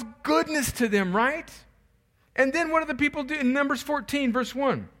God's goodness to them, right? And then what do the people do? In Numbers 14, verse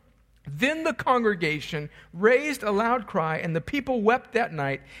 1. Then the congregation raised a loud cry, and the people wept that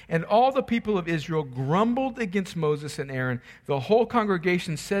night, and all the people of Israel grumbled against Moses and Aaron. The whole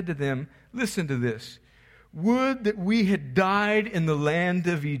congregation said to them, listen to this, "Would that we had died in the land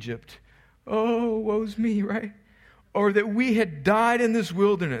of Egypt." Oh, woe's me, right? "Or that we had died in this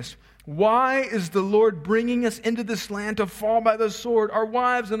wilderness. Why is the Lord bringing us into this land to fall by the sword? Our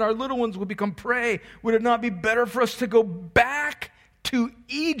wives and our little ones will become prey. Would it not be better for us to go back to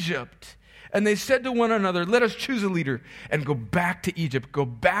Egypt?" And they said to one another, "Let us choose a leader and go back to Egypt, go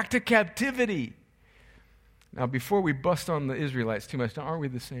back to captivity." Now, before we bust on the Israelites too much, aren't we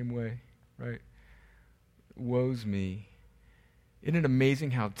the same way, right? Woe's me. Isn't it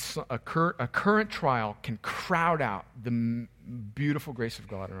amazing how a current trial can crowd out the beautiful grace of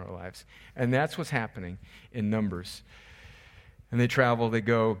God in our lives? And that's what's happening in Numbers. And they travel, they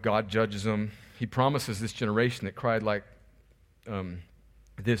go, God judges them. He promises this generation that cried like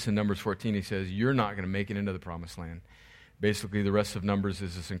this in Numbers 14. He says, "You're not going to make it into the promised land." Basically, the rest of Numbers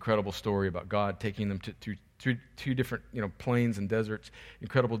is this incredible story about God taking them to two different plains and deserts,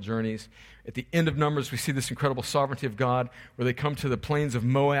 incredible journeys. At the end of Numbers, we see this incredible sovereignty of God where they come to the plains of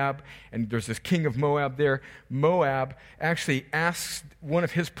Moab, and there's this king of Moab there. Moab actually asks one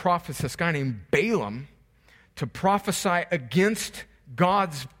of his prophets, this guy named Balaam, to prophesy against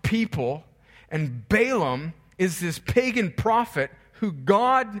God's people, and Balaam is this pagan prophet who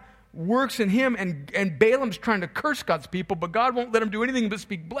God works in him, and Balaam's trying to curse God's people, but God won't let him do anything but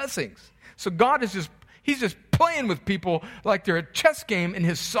speak blessings. So God is he's just playing with people like they're a chess game in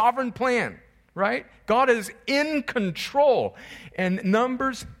his sovereign plan, right? God is in control. And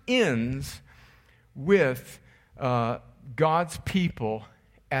Numbers ends with God's people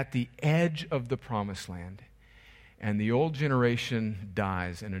at the edge of the promised land. And the old generation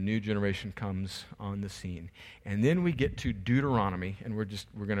dies, and a new generation comes on the scene. And then we get to Deuteronomy, and we're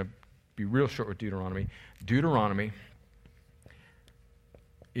going to be real short with Deuteronomy. Deuteronomy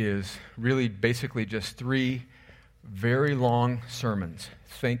is really basically just 3 very long sermons.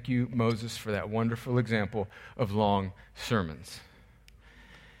 Thank you, Moses, for that wonderful example of long sermons.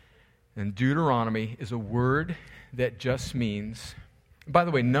 And Deuteronomy is a word that just means, by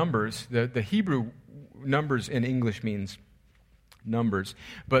the way, numbers, the Hebrew numbers in English means numbers,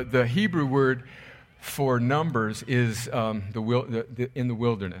 but the Hebrew word for numbers is in the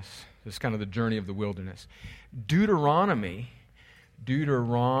wilderness. It's kind of the journey of the wilderness. Deuteronomy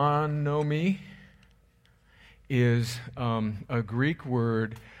is a Greek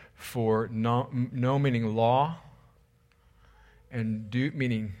word for no meaning law, and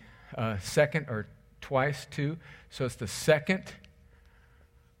meaning second or twice too. So it's the second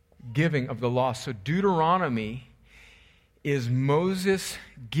giving of the law. So Deuteronomy is Moses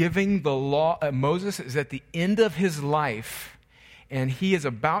giving the law. Moses is at the end of his life, and he is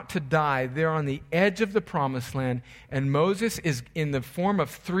about to die. They're on the edge of the promised land, and Moses is in the form of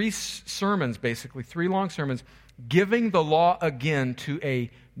 3 sermons, basically 3 long sermons, giving the law again to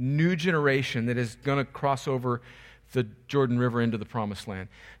a new generation that is going to cross over the Jordan River into the promised land.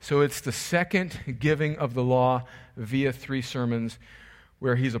 So it's the second giving of the law via 3 sermons,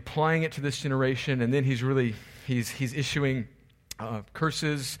 where he's applying it to this generation, and then he's issuing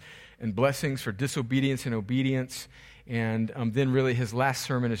curses and blessings for disobedience and obedience. And then really his last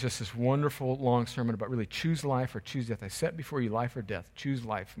sermon is just this wonderful long sermon about really choose life or choose death. I set before you life or death. Choose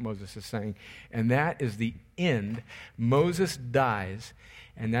life, Moses is saying. And that is the end. Moses dies,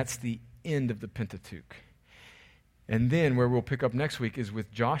 and that's the end of the Pentateuch. And then where we'll pick up next week is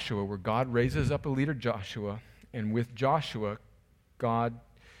with Joshua, where God raises up a leader, Joshua. And with Joshua, God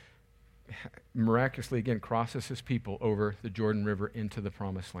miraculously again crosses his people over the Jordan River into the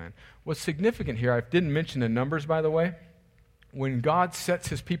Promised Land. What's significant here, I didn't mention the numbers, by the way. When God sets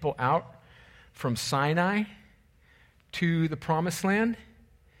his people out from Sinai to the Promised Land,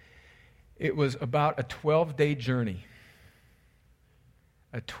 it was about a 12-day journey.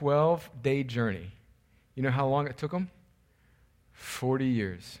 A 12-day journey. You know how long it took them? 40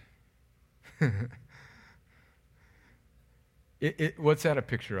 years. What's that a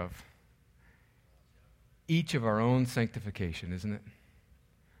picture of? Each of our own sanctification, isn't it?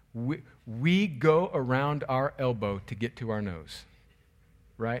 We go around our elbow to get to our nose,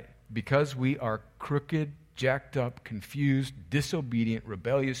 right? Because we are crooked, jacked up, confused, disobedient,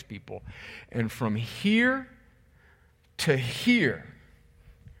 rebellious people. And from here to here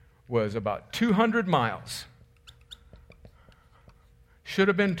was about 200 miles. Should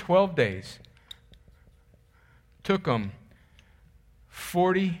have been 12 days. Took them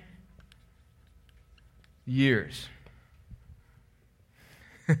 40 years.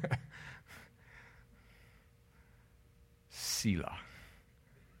 Selah.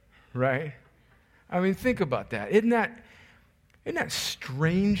 Right? I mean, think about that. Isn't that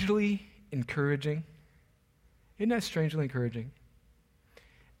strangely encouraging? Isn't that strangely encouraging?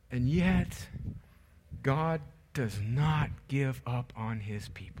 And yet, God does not give up on his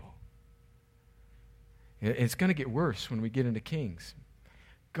people. It's going to get worse when we get into Kings.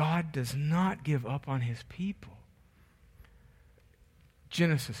 God does not give up on his people.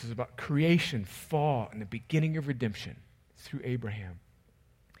 Genesis is about creation, fall, and the beginning of redemption through Abraham.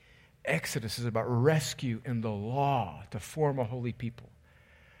 Exodus is about rescue and the law to form a holy people.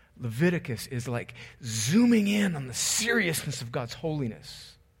 Leviticus is like zooming in on the seriousness of God's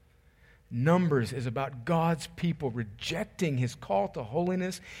holiness. Numbers is about God's people rejecting his call to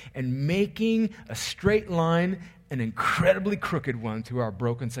holiness and making a straight line an incredibly crooked one through our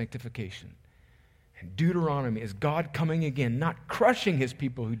broken sanctification. And Deuteronomy is God coming again, not crushing his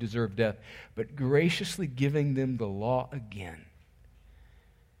people who deserve death, but graciously giving them the law again.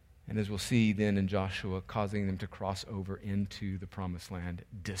 And as we'll see then in Joshua, causing them to cross over into the Promised Land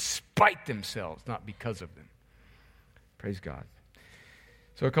despite themselves, not because of them. Praise God.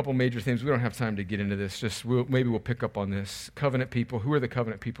 So a couple major things. We don't have time to get into this. Maybe we'll pick up on this. Covenant people. Who are the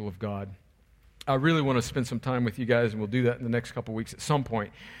covenant people of God? I really want to spend some time with you guys, and we'll do that in the next couple weeks at some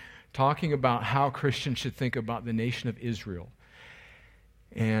point, talking about how Christians should think about the nation of Israel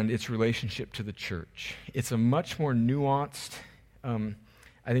and its relationship to the church. It's a much more nuanced. I don't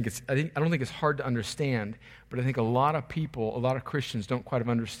think it's hard to understand, but I think a lot of people, a lot of Christians, don't quite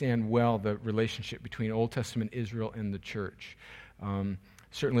understand well the relationship between Old Testament Israel and the church.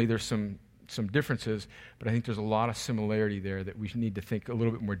 Certainly there's some differences, but I think there's a lot of similarity there that we need to think a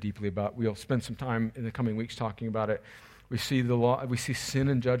little bit more deeply about. We'll spend some time in the coming weeks talking about it. We see the law, we see sin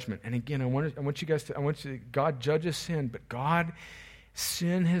and judgment. And again, I want you, God judges sin, but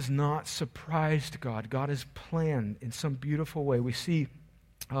sin has not surprised God. God has planned in some beautiful way. We see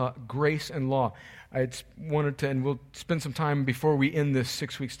grace and law. I wanted to, and we'll spend some time before we end this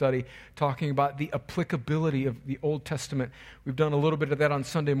 6-week study talking about the applicability of the Old Testament. We've done a little bit of that on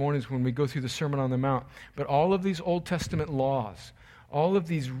Sunday mornings when we go through the Sermon on the Mount. But all of these Old Testament laws, all of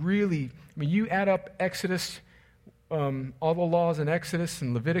these really, you add up Exodus, all the laws in Exodus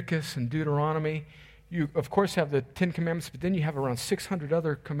and Leviticus and Deuteronomy. You, of course, have the 10 Commandments, but then you have around 600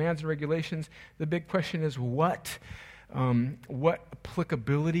 other commands and regulations. The big question is what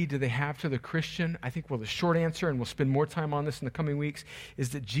applicability do they have to the Christian? I think, the short answer, and we'll spend more time on this in the coming weeks,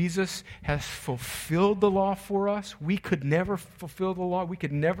 is that Jesus has fulfilled the law for us. We could never fulfill the law. We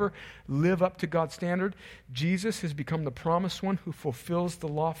could never live up to God's standard. Jesus has become the promised one who fulfills the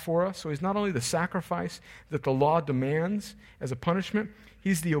law for us. So he's not only the sacrifice that the law demands as a punishment,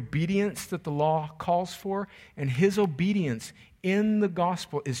 he's the obedience that the law calls for, and his obedience in the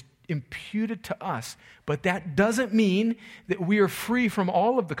gospel is imputed to us. But that doesn't mean that we are free from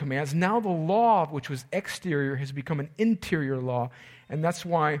all of the commands. Now the law, which was exterior, has become an interior law, and that's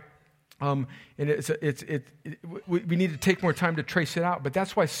why we need to take more time to trace it out. But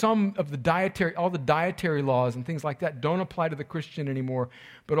that's why some of all the dietary laws and things like that don't apply to the Christian anymore.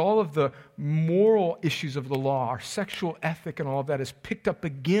 But all of the moral issues of the law, our sexual ethic and all of that is picked up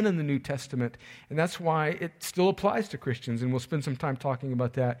again in the New Testament. And that's why it still applies to Christians. And we'll spend some time talking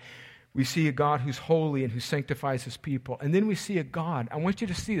about that. We see a God who's holy and who sanctifies his people. And then we see a God, I want you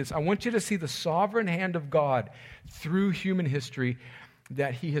to see this, I want you to see the sovereign hand of God through human history,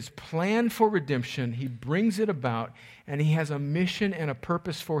 that he has planned for redemption, he brings it about, and he has a mission and a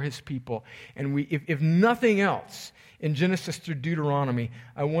purpose for his people. And if nothing else, in Genesis through Deuteronomy,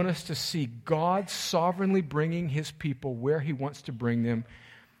 I want us to see God sovereignly bringing his people where he wants to bring them,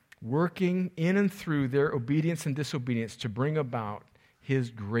 working in and through their obedience and disobedience to bring about his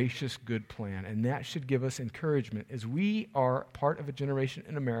gracious good plan. And that should give us encouragement as we are part of a generation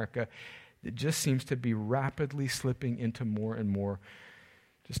in America that just seems to be rapidly slipping into more and more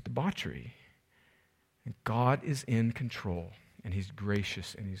just debauchery. And God is in control, and he's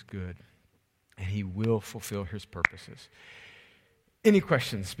gracious and he's good, and he will fulfill his purposes. Any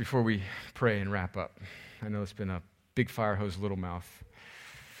questions before we pray and wrap up? I know it's been a big fire hose, little mouth.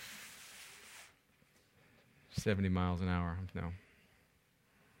 70 miles an hour. No.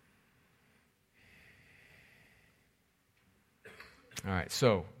 All right,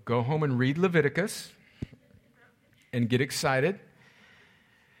 so go home and read Leviticus and get excited.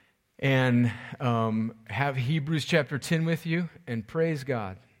 And have Hebrews chapter 10 with you, and praise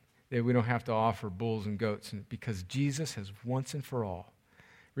God that we don't have to offer bulls and goats, because Jesus has once and for all.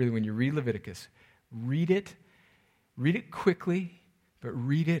 Really, when you read Leviticus, read it quickly, but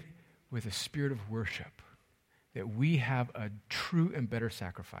read it with a spirit of worship, that we have a true and better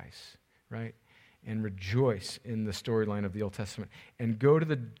sacrifice, right? And rejoice in the storyline of the Old Testament. And go to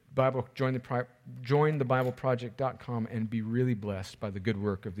the Bible, join thebibleproject.com and be really blessed by the good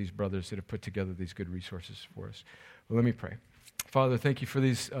work of these brothers that have put together these good resources for us. Well, let me pray. Father, thank you for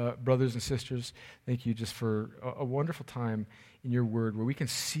these brothers and sisters. Thank you just for a wonderful time in your word where we can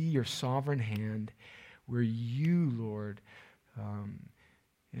see your sovereign hand, where you, Lord,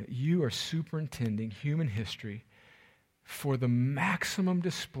 you are superintending human history for the maximum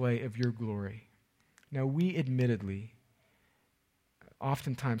display of your glory. Now, we admittedly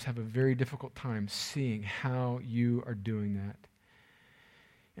oftentimes have a very difficult time seeing how you are doing that.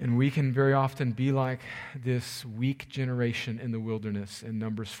 And we can very often be like this weak generation in the wilderness in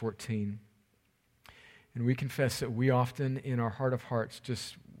Numbers 14. And we confess that we often, in our heart of hearts,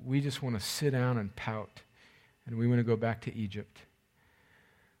 we just want to sit down and pout, and we want to go back to Egypt.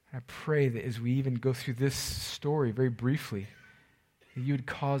 I pray that as we even go through this story very briefly, that you would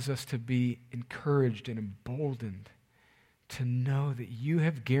cause us to be encouraged and emboldened to know that you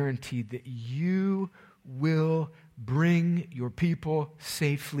have guaranteed that you will bring your people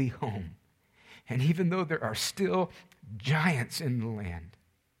safely home. And even though there are still giants in the land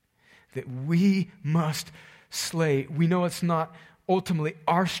that we must slay, we know it's not ultimately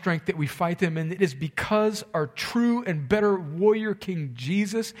our strength that we fight them, and it is because our true and better warrior King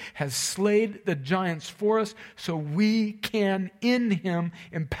Jesus has slayed the giants for us, so we can, in him,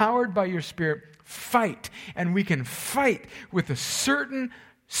 empowered by your Spirit, fight. And we can fight with a certain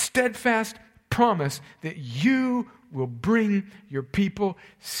steadfast promise that you will bring your people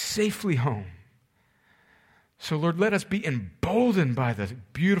safely home. So Lord, let us be emboldened by the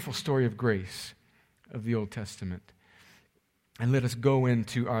beautiful story of grace of the Old Testament. And let us go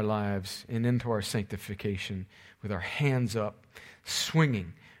into our lives and into our sanctification with our hands up,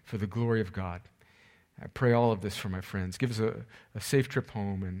 swinging for the glory of God. I pray all of this for my friends. Give us a safe trip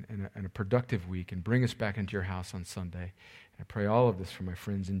home and a productive week, and bring us back into your house on Sunday. I pray all of this for my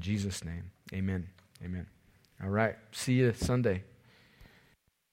friends in Jesus' name. Amen. Amen. All right. See you Sunday.